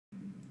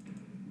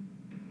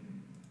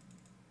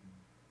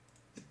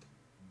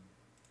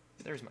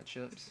There's my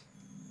chips.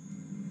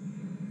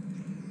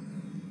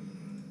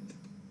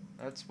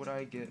 That's what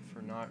I get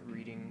for not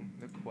reading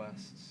the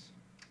quests.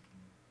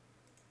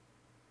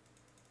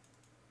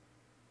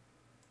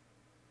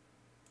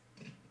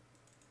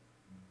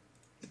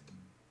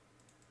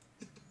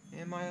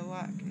 And my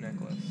lac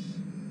necklace.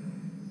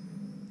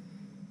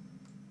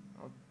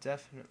 I'll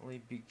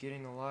definitely be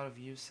getting a lot of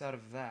use out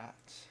of that.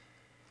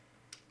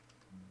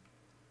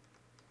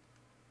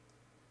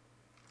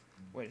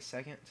 Wait a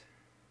second.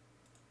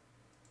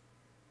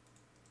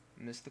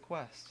 Missed the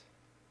quest.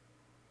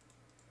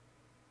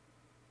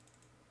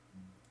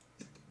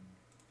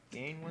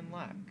 Gain 1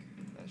 lac.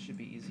 That should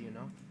be easy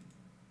enough.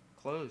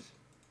 Close.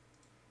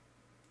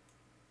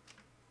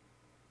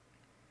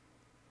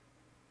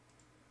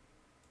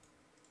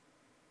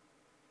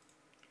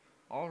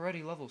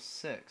 Already level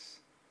 6.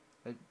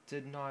 I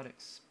did not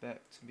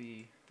expect to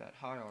be that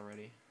high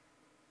already.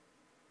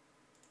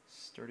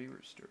 Sturdy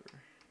rooster.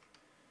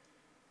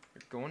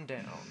 You're going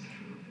down.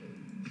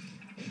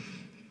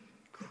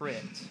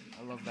 Crit.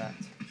 I love that.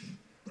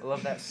 I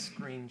love that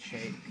screen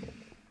shake.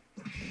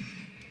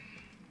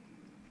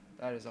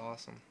 That is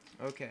awesome.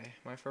 Okay,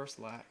 my first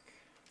lac.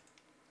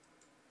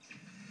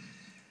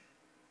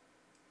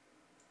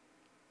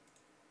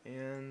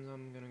 And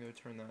I'm gonna go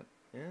turn that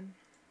in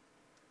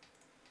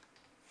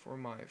for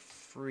my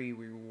free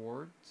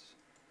rewards.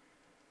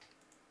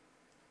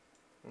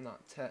 Well,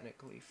 not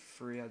technically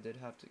free, I did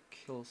have to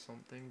kill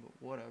something, but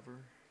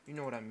whatever. You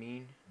know what I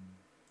mean.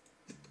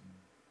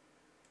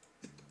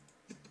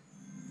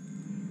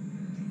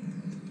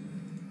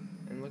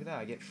 And look at that,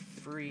 I get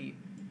free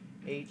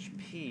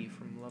HP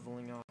from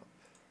leveling up.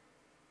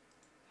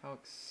 How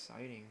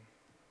exciting.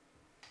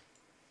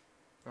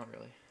 Not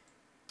really.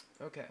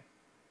 Okay.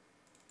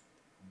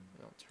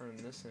 I'll turn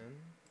this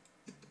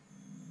in.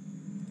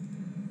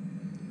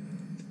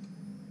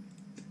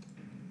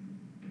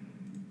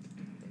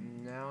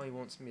 And now he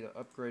wants me to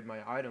upgrade my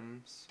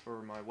items,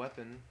 or my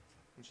weapon,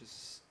 which is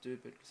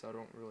stupid because I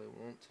don't really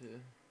want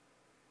to.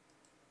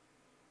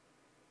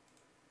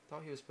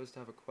 Thought he was supposed to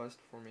have a quest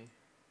for me.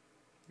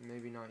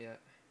 Maybe not yet.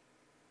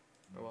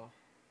 Oh well.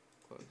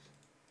 Close.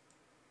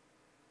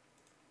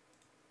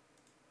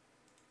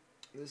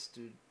 This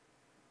dude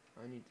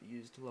I need to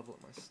use to level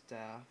up my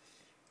staff.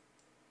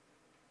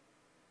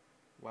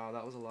 Wow,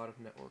 that was a lot of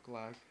network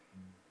lag.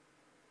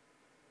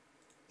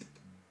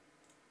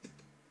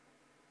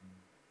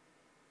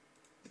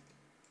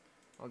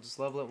 I'll just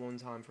level it one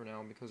time for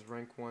now because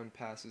rank 1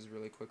 passes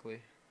really quickly.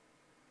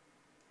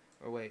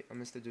 Oh wait, I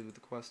missed the dude with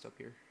the quest up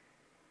here.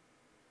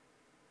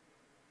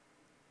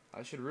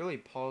 I should really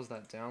pause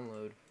that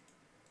download,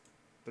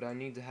 but I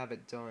need to have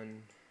it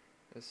done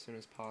as soon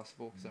as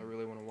possible because I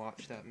really want to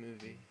watch that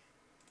movie.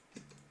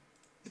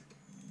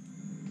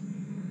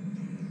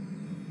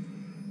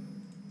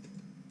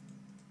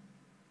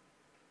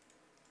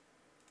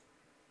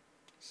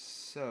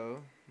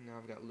 So, now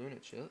I've got Luna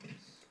chips.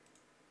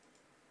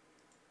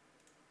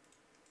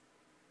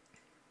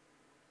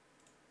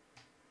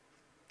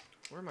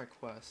 Where are my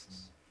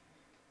quests?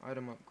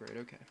 Item upgrade,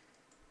 okay.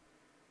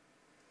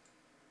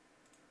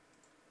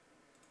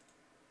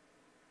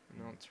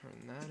 And I'll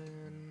turn that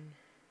in.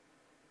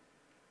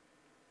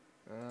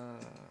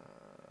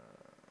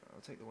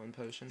 I'll take the 1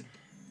 potion,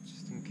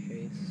 just in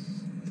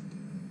case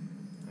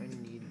I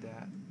need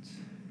that.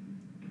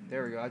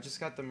 There we go, I just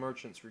got the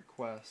merchant's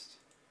request.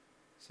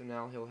 So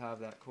now he'll have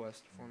that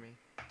quest for me.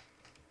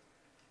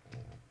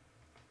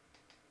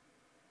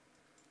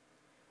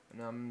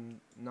 And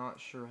I'm not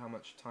sure how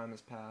much time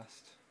has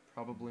passed.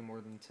 Probably more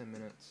than 10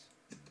 minutes.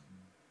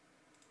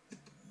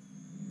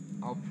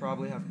 I'll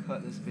probably have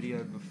cut this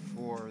video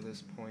before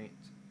this point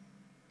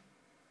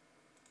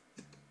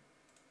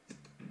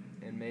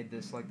and made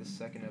this like the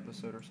 2nd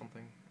episode or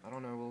something. I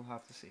don't know, we'll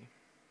have to see.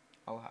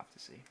 I'll have to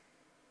see.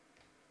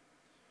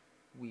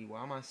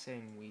 Why am I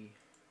saying we?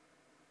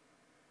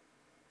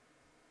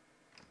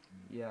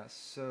 Yeah,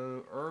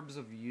 so herbs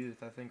of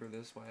youth I think are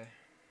this way.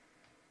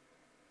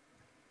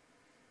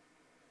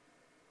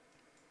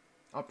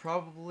 I'll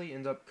probably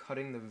end up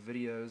cutting the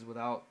videos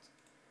without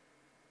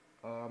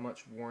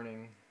much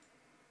warning,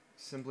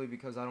 simply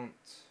because I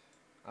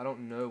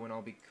don't know when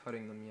I'll be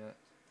cutting them yet.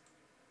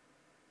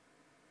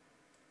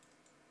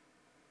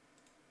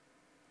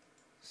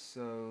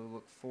 So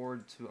look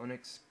forward to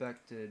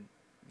unexpected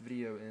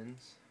video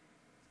ends.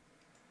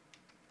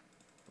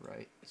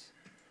 Right.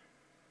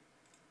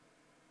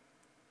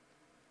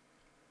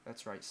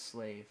 That's right,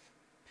 slave.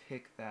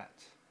 Pick that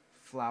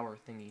flower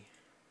thingy.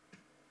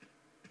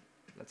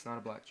 That's not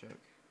a black joke.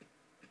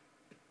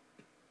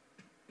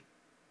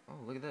 Oh,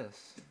 look at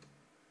this.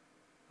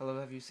 Hello,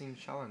 have you seen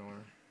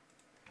Chalenor?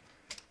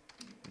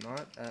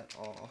 Not at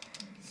all.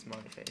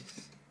 Smiley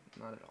face.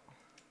 Not at all.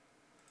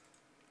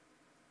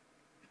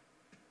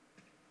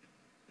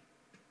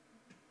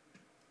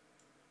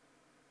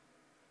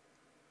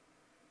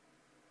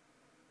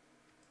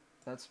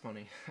 That's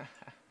funny. I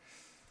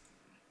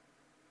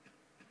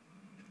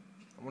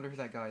wonder who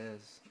that guy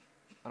is.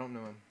 I don't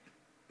know him.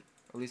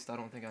 At least I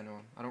don't think I know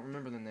him. I don't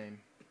remember the name.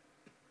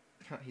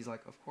 He's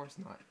like, of course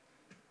not.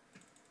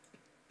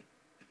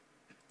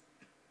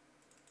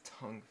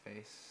 tongue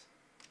face,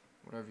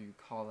 whatever you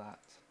call that.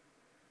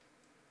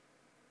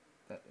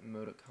 That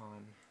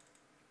emoticon.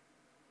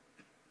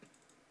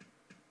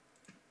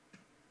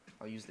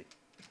 I'll use the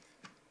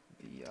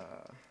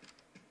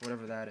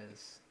whatever that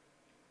is,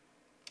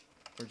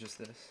 or just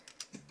this.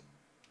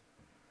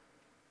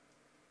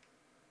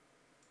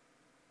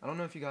 I don't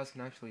know if you guys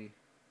can actually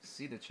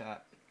see the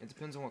chat. It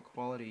depends on what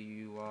quality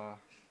you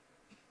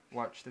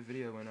watch the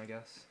video in, I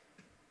guess.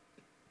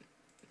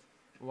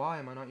 Why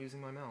am I not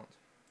using my mount?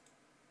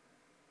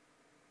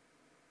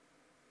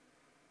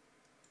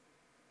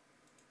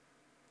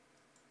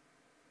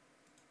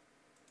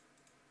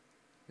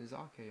 Is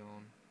Ake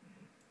on?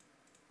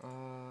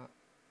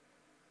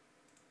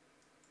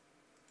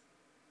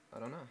 I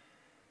don't know.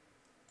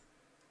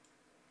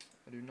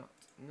 I do not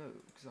know,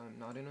 because I'm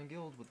not in a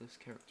guild with this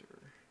character.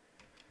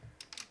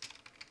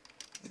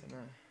 I don't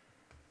know.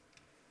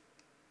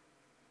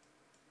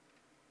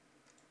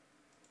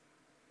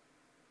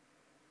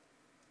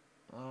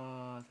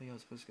 I think I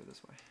was supposed to go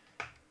this way.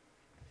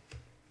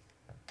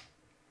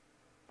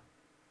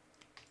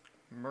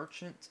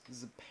 Merchant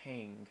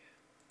Zapang.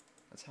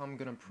 That's how I'm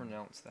gonna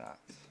pronounce that.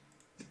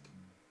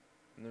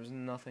 And there's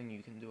nothing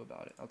you can do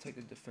about it. I'll take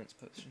the defense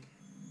potion.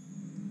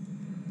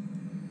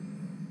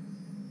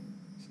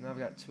 So now I've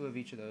got 2 of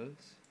each of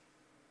those.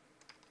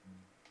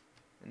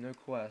 And no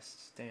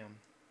quests. Damn.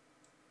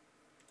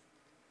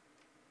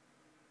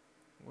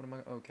 What am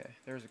I? Okay,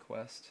 there's a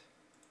quest.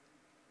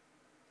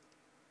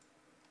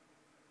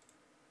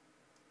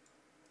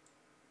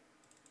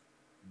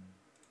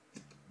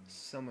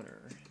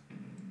 Summoner.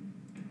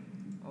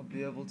 I'll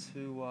be able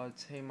to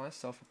tame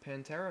myself a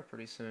Pantera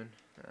pretty soon.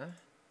 Huh?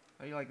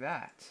 How do you like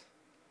that?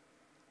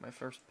 My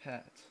first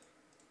pet.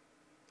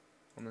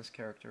 On this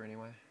character,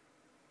 anyway.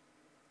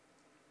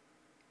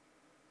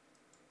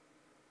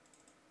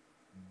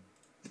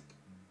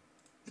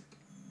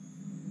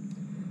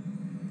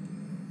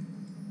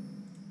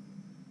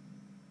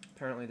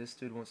 Apparently this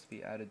dude wants to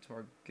be added to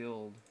our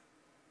guild.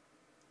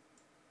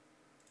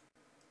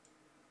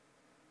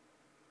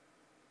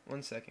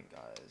 One second,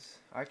 guys.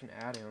 I can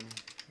add him.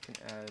 I can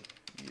add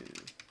you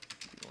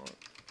if you want.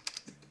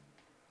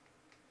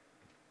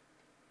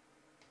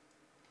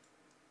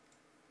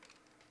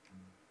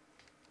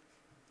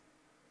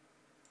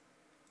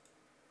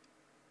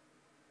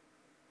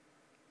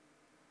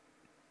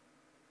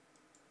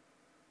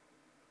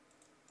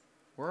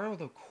 Where are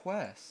the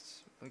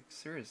quests? Like,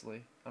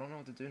 seriously. I don't know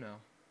what to do now.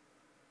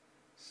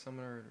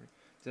 Summoner.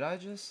 Did I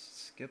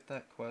just skip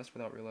that quest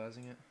without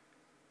realizing it?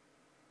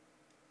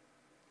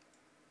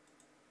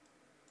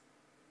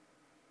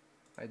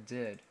 I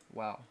did.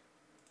 Wow.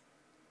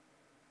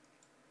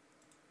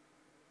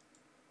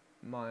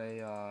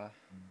 My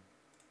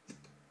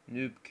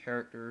noob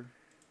character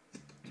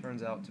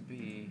turns out to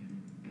be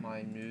my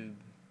noob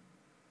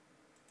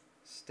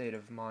state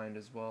of mind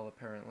as well,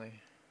 apparently.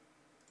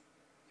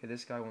 Okay,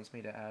 this guy wants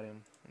me to add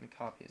him. Let me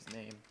copy his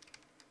name.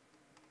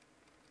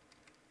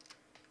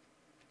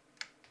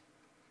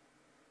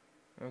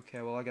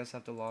 Okay, well I guess I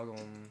have to log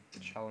on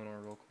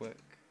Chalenor real quick.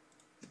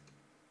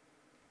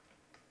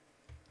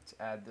 Let's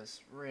add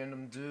this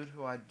random dude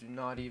who I do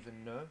not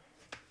even know.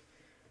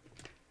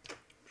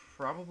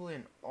 Probably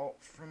an alt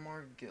from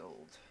our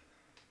guild.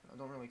 I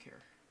don't really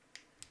care.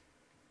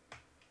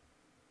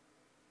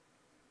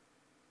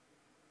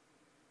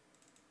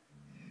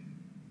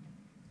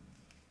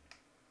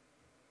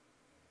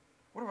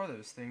 What are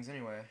those things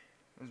anyway?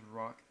 Those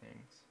rock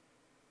things.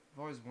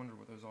 I've always wondered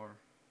what those are.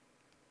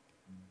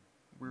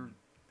 Weird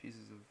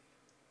pieces of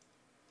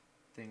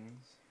things.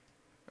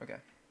 Okay,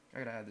 I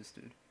gotta add this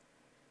dude.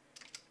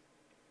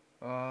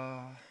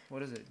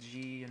 What is it?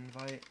 G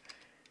invite?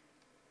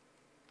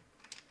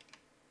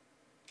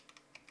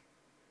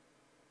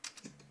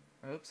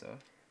 I hope so.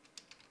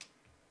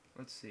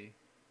 Let's see.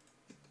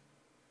 Do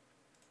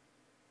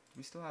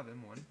we still have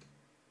M1?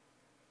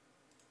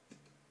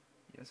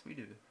 Yes, we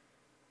do.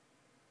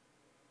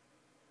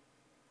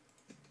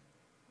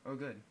 Oh,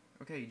 good.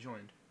 Okay, you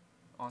joined.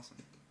 Awesome.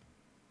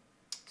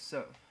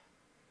 So,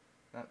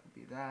 that would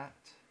be that.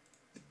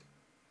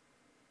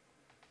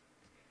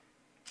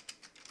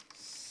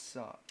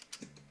 Sup.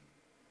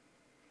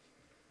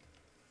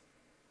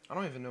 I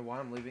don't even know why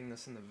I'm leaving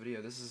this in the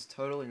video. This is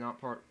totally not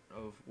part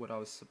of what I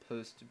was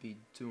supposed to be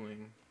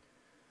doing.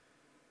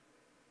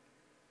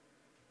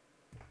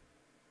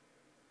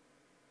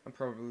 I'm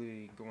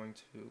probably going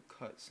to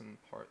cut some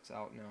parts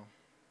out now,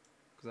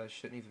 because I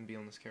shouldn't even be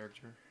on this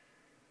character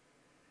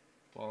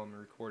while I'm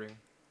recording.